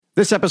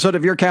This episode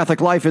of Your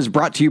Catholic Life is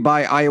brought to you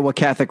by Iowa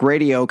Catholic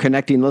Radio,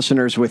 connecting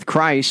listeners with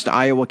Christ,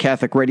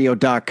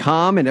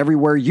 iowacatholicradio.com, and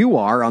everywhere you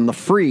are on the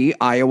free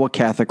Iowa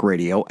Catholic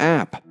Radio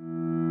app.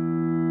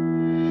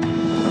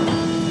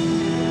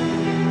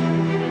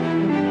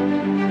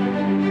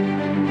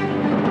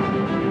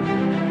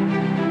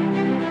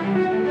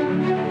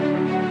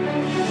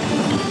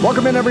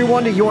 Welcome in,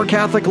 everyone, to Your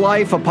Catholic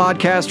Life, a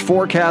podcast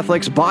for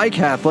Catholics by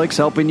Catholics,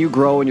 helping you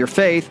grow in your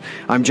faith.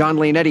 I'm Jon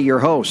Leonetti, your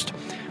host.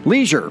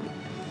 Leisure.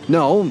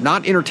 No,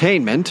 not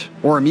entertainment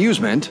or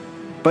amusement,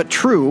 but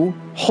true,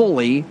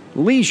 holy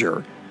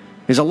leisure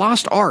is a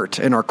lost art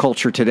in our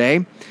culture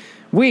today.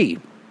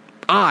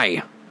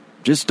 I,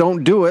 just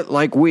don't do it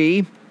like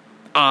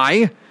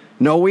I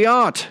know we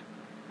ought.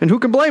 And who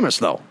can blame us,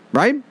 though,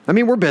 right? I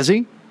mean, we're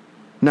busy.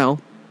 No,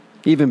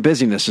 even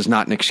busyness is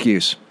not an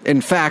excuse. In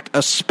fact,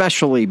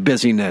 especially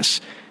busyness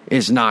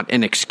is not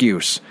an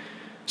excuse.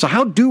 So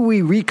how do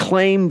we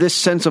reclaim this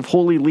sense of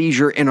holy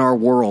leisure in our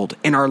world,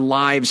 in our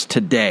lives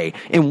today?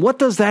 And what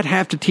does that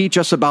have to teach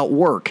us about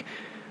work?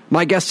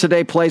 My guest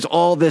today plays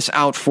all this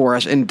out for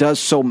us and does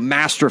so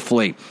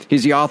masterfully.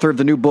 He's the author of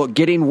the new book,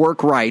 Getting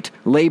Work Right,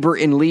 Labor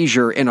and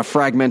Leisure in a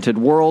Fragmented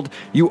World.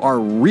 You are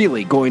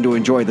really going to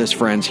enjoy this,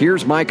 friends.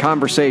 Here's my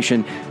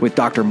conversation with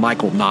Dr.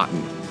 Michael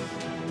Naughton.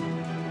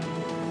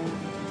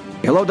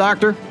 Hello,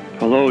 Doctor.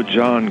 Hello,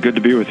 John. Good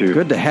to be with you.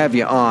 Good to have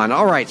you on.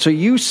 All right, so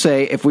you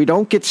say if we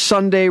don't get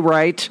Sunday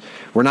right,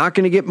 we're not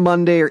going to get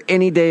Monday or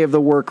any day of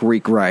the work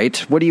week right.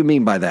 What do you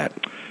mean by that?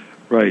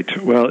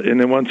 Right. Well,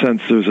 in one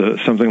sense, there's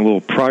something a little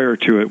prior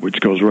to it,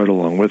 which goes right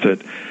along with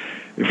it.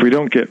 If we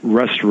don't get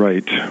rest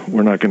right,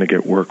 we're not going to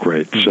get work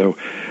right. So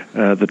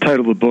the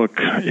title of the book,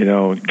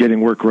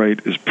 Getting Work Right,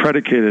 is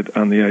predicated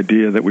on the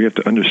idea that we have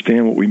to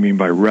understand what we mean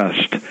by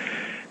rest.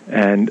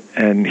 And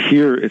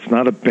here, it's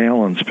not a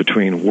balance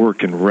between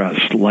work and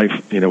rest.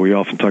 Life, we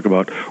often talk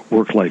about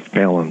work-life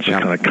balance, a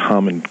kind of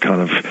common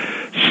kind of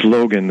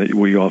slogan that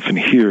we often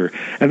hear.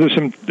 And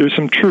there's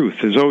some truth.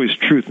 There's always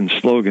truth in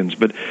slogans,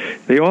 but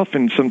they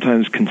often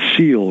sometimes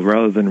conceal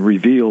rather than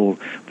reveal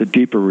the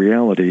deeper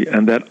reality,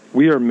 and that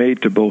we are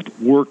made to both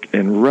work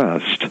and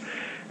rest.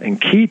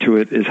 And key to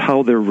it is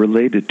how they're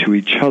related to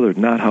each other,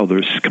 not how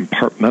they're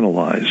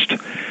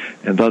compartmentalized.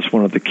 And thus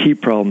one of the key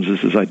problems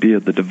is this idea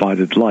of the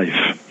divided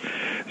life.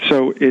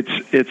 So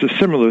it's a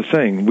similar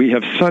thing. We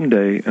have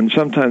Sunday, and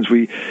sometimes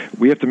we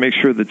have to make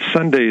sure that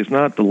Sunday is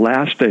not the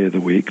last day of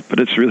the week, but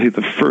it's really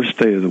the first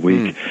day of the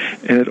week,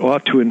 and it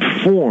ought to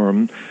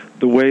inform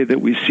the way that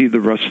we see the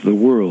rest of the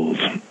world.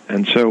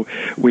 And so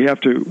we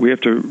have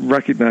to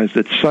recognize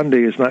that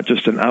Sunday is not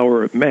just an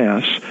hour at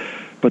Mass,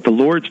 but the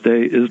Lord's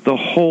Day is the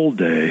whole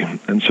day.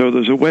 And so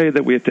there's a way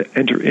that we have to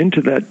enter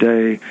into that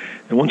day,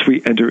 and once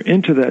we enter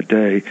into that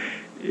day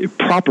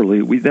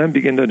properly, we then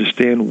begin to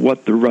understand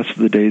what the rest of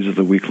the days of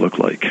the week look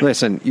like.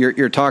 Listen,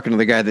 you're talking to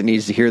the guy that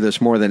needs to hear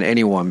this more than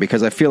anyone,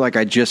 because I feel like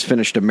I just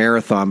finished a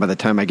marathon by the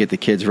time I get the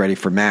kids ready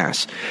for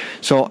Mass.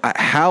 So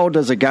how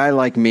does a guy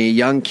like me,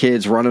 young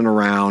kids running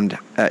around,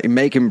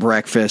 making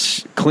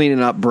breakfast,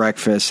 cleaning up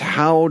breakfast,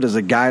 how does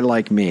a guy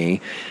like me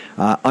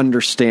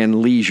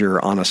understand leisure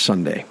on a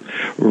Sunday?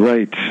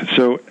 Right.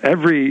 So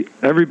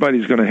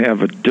everybody's going to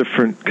have a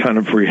different kind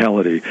of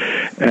reality,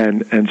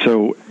 and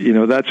so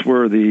that's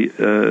where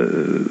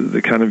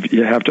the kind of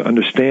you have to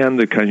understand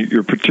the kind of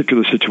your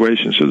particular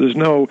situation. So there's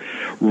no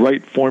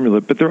right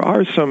formula, but there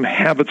are some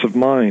habits of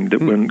mind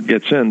that one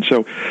gets in.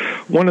 So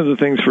one of the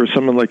things for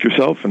someone like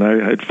yourself, and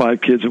I had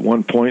 5 kids at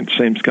one point,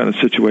 same kind of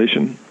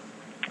situation.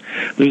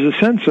 There's a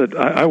sense that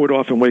I would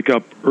often wake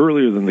up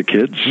earlier than the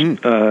kids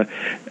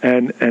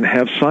and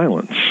have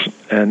silence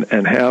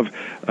and have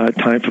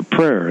time for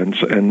prayer.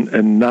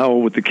 And now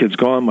with the kids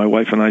gone, my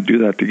wife and I do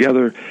that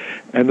together.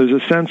 And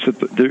there's a sense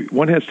that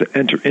one has to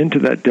enter into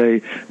that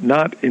day,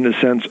 not in the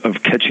sense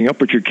of catching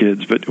up with your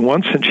kids, but in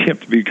one sense you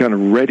have to be kind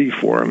of ready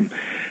for them.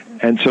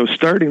 And so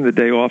starting the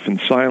day off in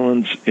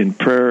silence, in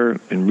prayer,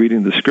 in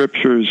reading the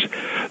scriptures,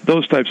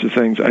 those types of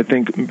things, I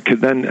think, could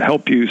then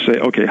help you say,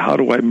 okay, how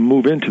do I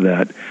move into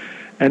that?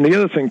 And the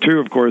other thing, too,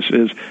 of course,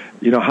 is,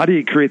 how do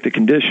you create the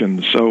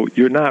conditions so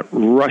you're not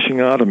rushing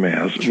out of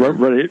Mass,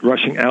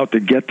 rushing out to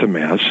get to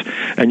Mass,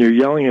 and you're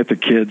yelling at the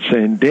kids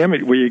saying, damn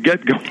it, will you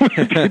get going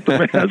to get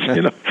to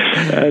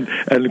Mass,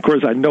 And, of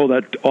course, I know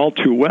that all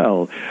too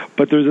well.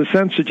 But there's a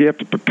sense that you have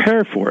to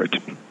prepare for it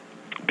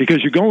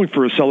because you're going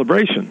for a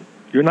celebration.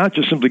 You're not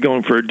just simply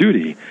going for a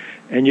duty,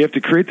 and you have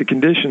to create the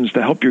conditions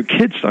to help your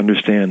kids to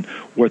understand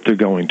what they're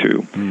going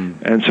to.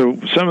 And so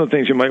some of the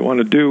things you might want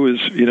to do is,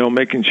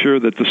 making sure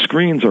that the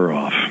screens are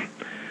off.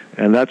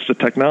 And that's the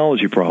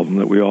technology problem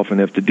that we often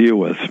have to deal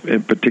with,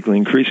 and particularly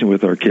increasing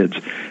with our kids.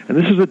 And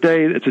this is a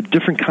day, it's a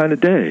different kind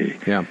of day.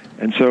 Yeah.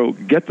 And so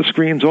get the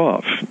screens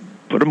off,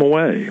 put them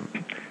away,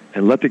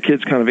 and let the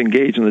kids kind of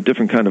engage in a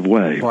different kind of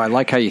way. Well, I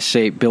like how you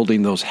say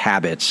building those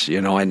habits,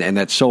 and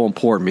that's so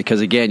important because,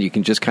 again, you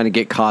can just kind of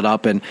get caught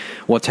up in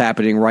what's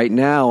happening right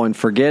now and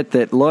forget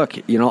that, look,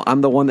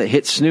 I'm the one that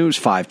hit snooze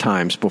 5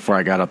 times before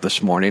I got up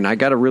this morning. I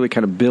got to really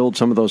kind of build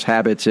some of those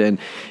habits in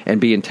and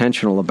be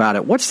intentional about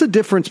it. What's the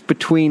difference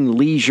between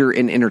leisure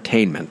and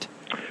entertainment?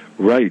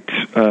 Right.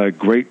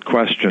 Great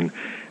question.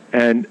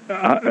 And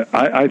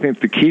I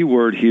think the key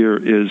word here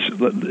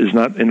is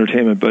not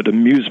entertainment, but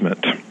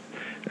amusement.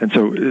 And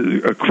so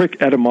a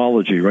quick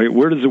etymology, right?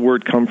 Where does the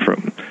word come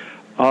from?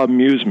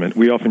 Amusement.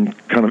 We often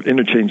kind of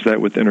interchange that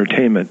with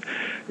entertainment.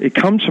 It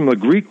comes from a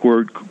Greek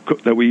word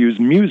that we use,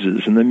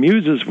 muses. And the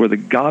muses were the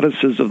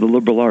goddesses of the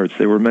liberal arts.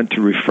 They were meant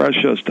to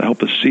refresh us, to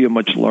help us see a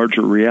much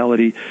larger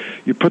reality.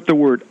 You put the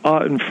word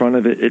in front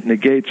of it, it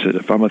negates it.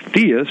 If I'm a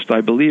theist,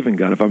 I believe in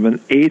God. If I'm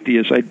an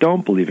atheist, I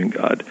don't believe in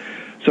God.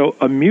 So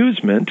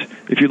amusement,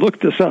 if you look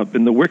this up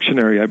in the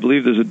Wiktionary, I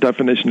believe there's a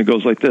definition that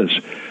goes like this: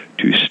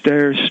 to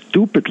stare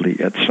stupidly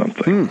at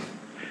something.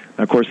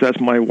 Now, of course, that's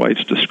my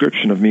wife's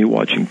description of me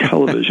watching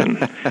television.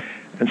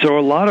 And so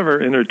a lot of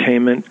our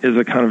entertainment is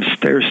a kind of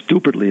stare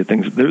stupidly at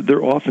things.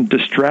 They're often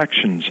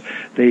distractions.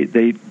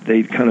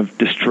 They kind of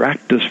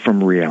distract us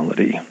from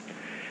reality.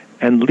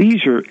 And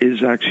leisure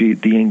is actually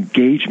the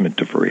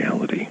engagement of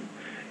reality.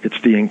 It's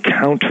the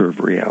encounter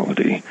of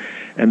reality.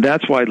 And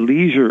that's why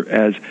leisure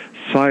as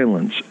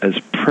silence, as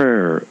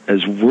prayer,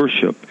 as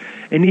worship,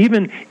 and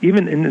even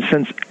in the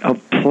sense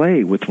of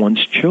play with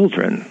one's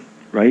children,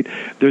 right?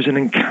 There's an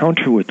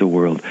encounter with the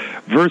world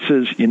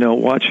versus,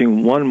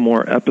 watching one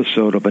more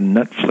episode of a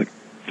Netflix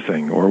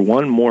thing or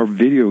one more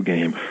video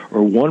game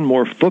or one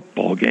more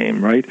football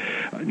game, right?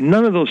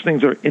 None of those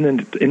things are in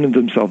and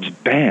themselves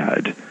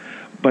bad,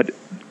 but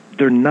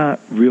they're not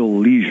real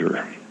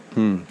leisure.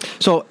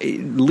 So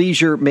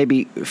leisure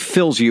maybe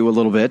fills you a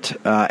little bit,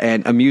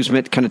 and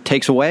amusement kind of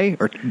takes away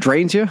or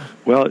drains you?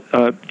 Well,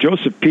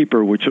 Joseph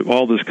Pieper, which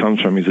all this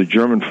comes from, he's a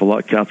German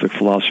Catholic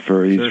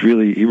philosopher.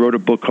 He wrote a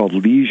book called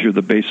Leisure,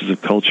 the Basis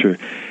of Culture,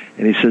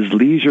 and he says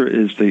leisure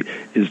is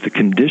the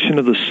condition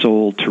of the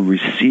soul to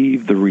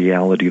receive the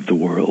reality of the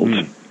world.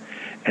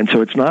 And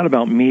so it's not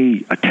about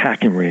me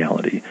attacking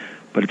reality,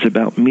 but it's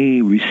about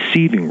me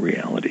receiving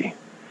reality.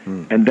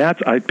 And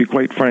that's, I'd be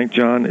quite frank,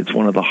 John, it's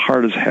one of the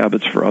hardest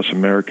habits for us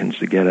Americans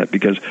to get at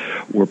because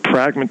we're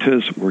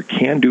pragmatists, we're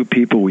can-do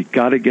people, we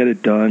got to get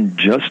it done,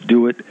 just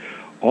do it,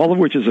 all of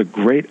which is a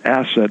great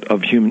asset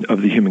of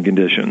the human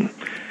condition.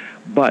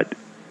 But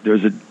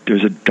there's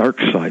a dark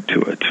side to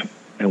it,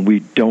 and we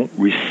don't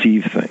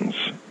receive things.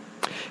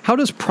 How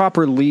does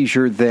proper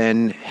leisure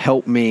then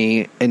help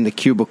me in the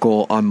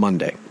cubicle on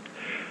Monday?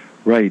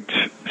 Right.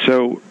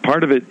 So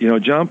part of it,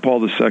 John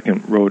Paul II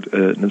wrote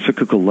an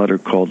encyclical letter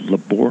called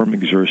Laborum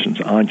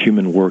Exercens on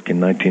Human Work in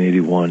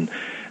 1981.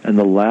 And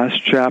the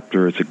last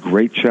chapter, it's a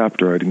great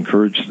chapter. I'd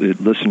encourage the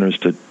listeners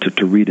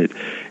to read it.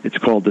 It's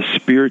called The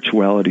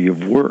Spirituality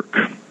of Work.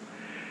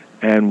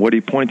 And what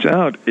he points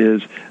out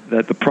is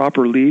that the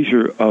proper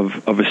leisure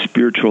of a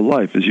spiritual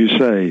life, as you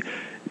say,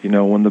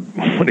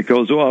 when it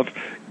goes off,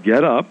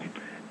 get up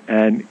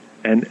and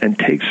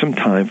take some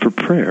time for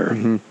prayer.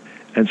 Mm-hmm.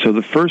 And so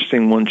the first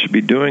thing one should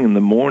be doing in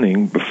the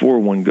morning before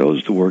one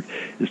goes to work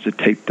is to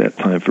take that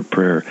time for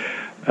prayer.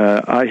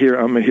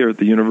 I'm here at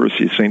the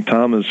University of St.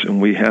 Thomas, and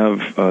we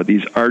have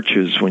these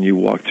arches. When you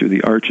walk through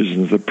the arches, and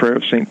there's the prayer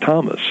of St.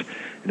 Thomas.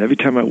 And every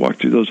time I walk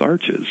through those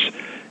arches,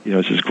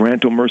 it says,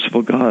 "Grant, O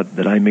merciful God,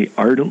 that I may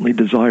ardently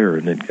desire,"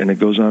 and it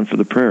goes on for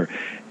the prayer.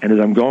 And as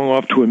I'm going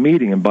off to a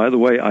meeting, and by the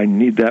way, I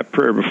need that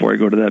prayer before I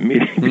go to that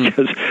meeting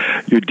because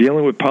you're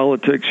dealing with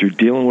politics, you're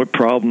dealing with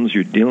problems,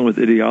 you're dealing with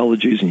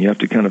ideologies, and you have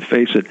to kind of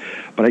face it.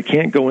 But I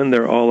can't go in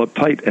there all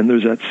uptight. And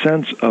there's that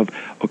sense of,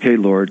 okay,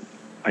 Lord,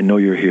 I know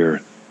you're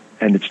here.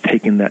 And it's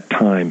taking that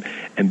time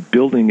and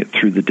building it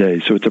through the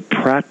day. So it's a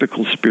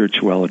practical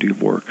spirituality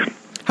of work.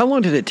 How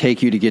long did it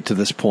take you to get to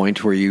this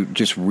point where you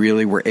just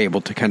really were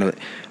able to kind of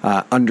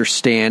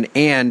understand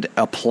and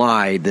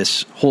apply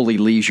this holy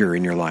leisure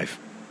in your life?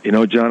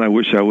 John, I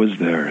wish I was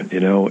there.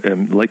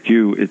 And like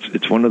you,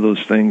 it's one of those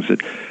things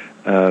that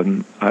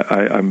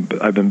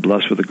I've been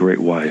blessed with a great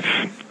wife.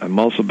 I've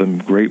also been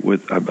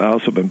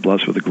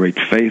blessed with a great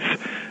faith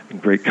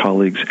and great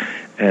colleagues.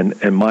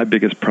 And my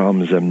biggest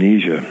problem is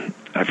amnesia.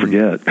 I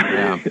forget.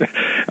 Yeah.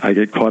 I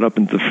get caught up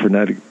in the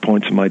frenetic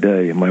points of my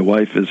day. And my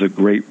wife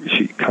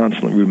she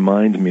constantly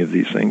reminds me of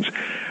these things.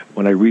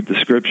 When I read the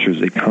scriptures,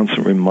 they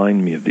constantly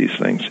remind me of these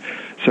things.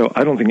 So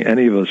I don't think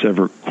any of us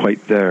ever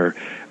quite there.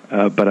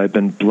 But I've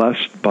been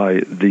blessed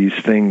by these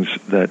things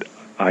that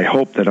I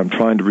hope that I'm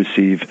trying to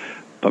receive.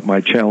 But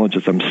my challenge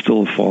is I'm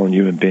still a fallen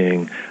human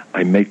being.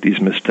 I make these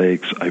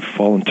mistakes. I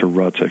fall into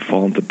ruts. I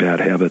fall into bad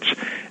habits.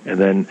 And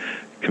then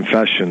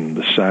confession,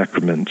 the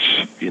sacraments,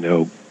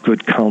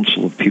 good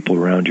counsel of people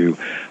around you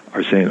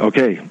are saying,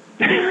 okay,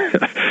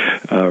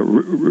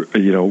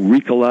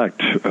 recollect,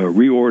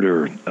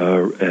 reorder,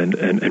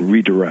 and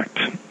redirect.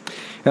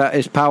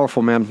 It's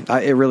powerful, man.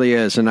 It really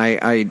is. And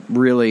I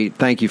really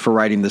thank you for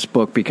writing this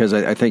book, because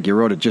I think you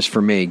wrote it just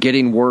for me.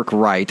 Getting Work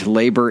Right,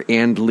 Labor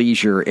and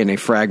Leisure in a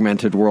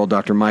Fragmented World,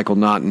 Dr. Michael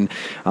Naughton.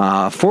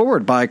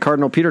 Forward by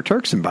Cardinal Peter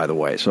Turkson, by the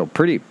way. So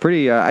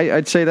pretty.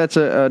 I'd say that's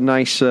a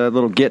nice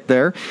little get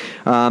there.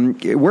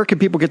 Where can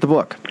people get the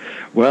book?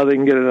 Well, they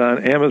can get it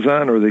on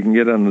Amazon, or they can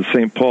get it on the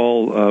St.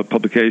 Paul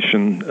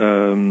publication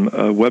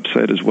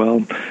website as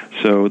well.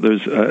 So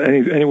there's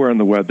anywhere on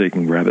the web they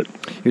can grab it.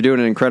 You're doing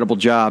an incredible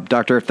job.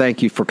 Doctor,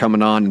 thank you for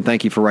coming on, and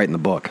thank you for writing the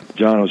book.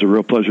 John, it was a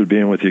real pleasure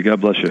being with you.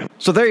 God bless you.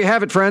 So there you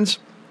have it, friends.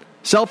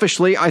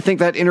 Selfishly, I think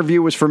that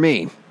interview was for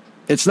me.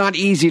 It's not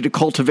easy to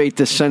cultivate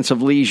this sense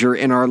of leisure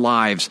in our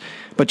lives,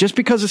 but just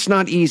because it's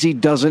not easy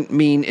doesn't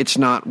mean it's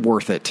not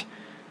worth it.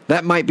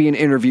 That might be an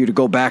interview to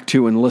go back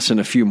to and listen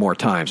a few more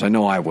times. I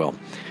know I will.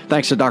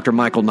 Thanks to Dr.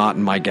 Michael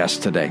Naughton, my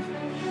guest today.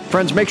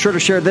 Friends, make sure to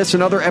share this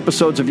and other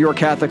episodes of Your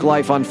Catholic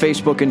Life on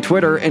Facebook and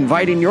Twitter,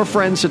 inviting your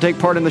friends to take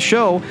part in the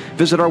show.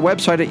 Visit our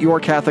website at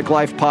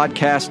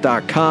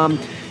yourcatholiclifepodcast.com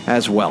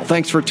as well.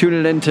 Thanks for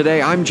tuning in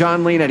today. I'm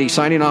Jon Leonetti,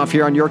 signing off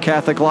here on Your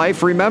Catholic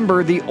Life.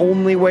 Remember, the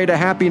only way to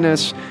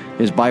happiness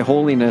is by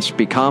holiness.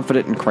 Be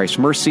confident in Christ's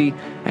mercy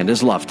and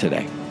His love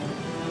today.